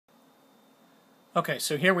Okay,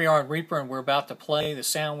 so here we are in Reaper, and we're about to play the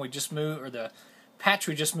sound we just moved, or the patch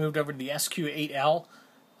we just moved over to the SQ8L.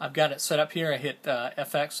 I've got it set up here. I hit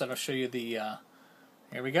FX, so that'll show you the.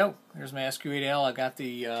 Here we go. There's my SQ8L. I got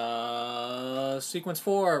the Sequence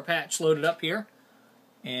 4 patch loaded up here,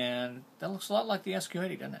 and that looks a lot like the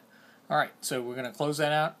SQ80, doesn't it? All right, so we're going to close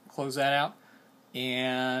that out,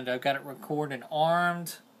 and I've got it recorded and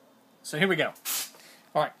armed. So here we go.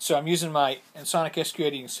 Alright, so I'm using my Sonic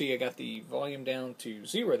SQ80. You can see I got the volume down to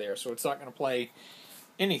 0 there, so it's not going to play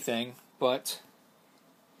anything but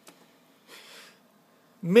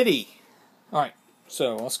MIDI. Alright,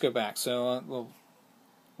 so let's go back. So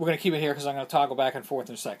we're going to keep it here because I'm going to toggle back and forth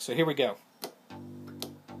in a sec. So here we go.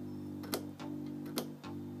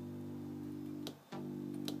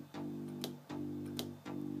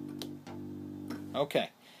 Okay,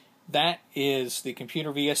 that is the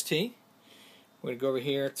computer VST. We're going to go over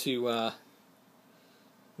here to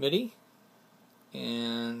MIDI,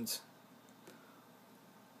 and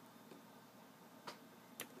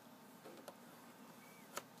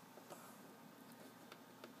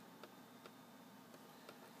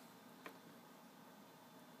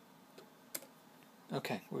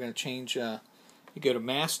okay, we're going to change, you go to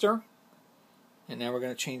master, and now we're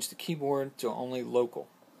going to change the keyboard to only local.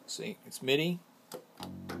 See, it's MIDI.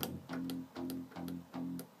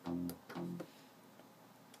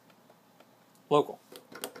 Local.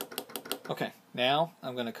 Okay, now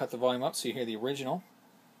I'm going to cut the volume up so you hear the original.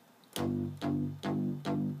 A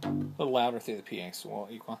little louder through the PA, so we'll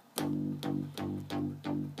equal.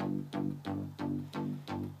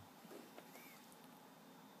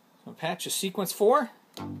 So patch is Sequence 4.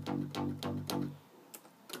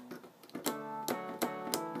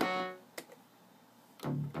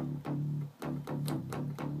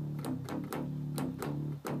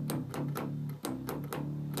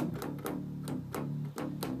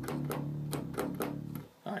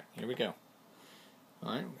 Alright, here we go.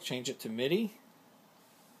 Alright, we'll change it to MIDI.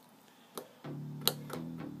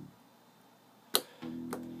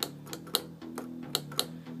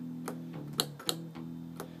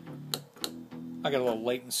 I got a little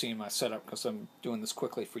latency in my setup because I'm doing this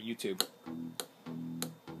quickly for YouTube.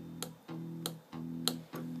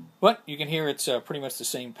 But you can hear it's pretty much the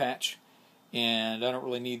same patch, and I don't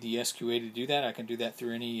really need the SQ80 to do that. I can do that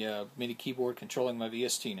through any MIDI keyboard controlling my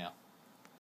VST now.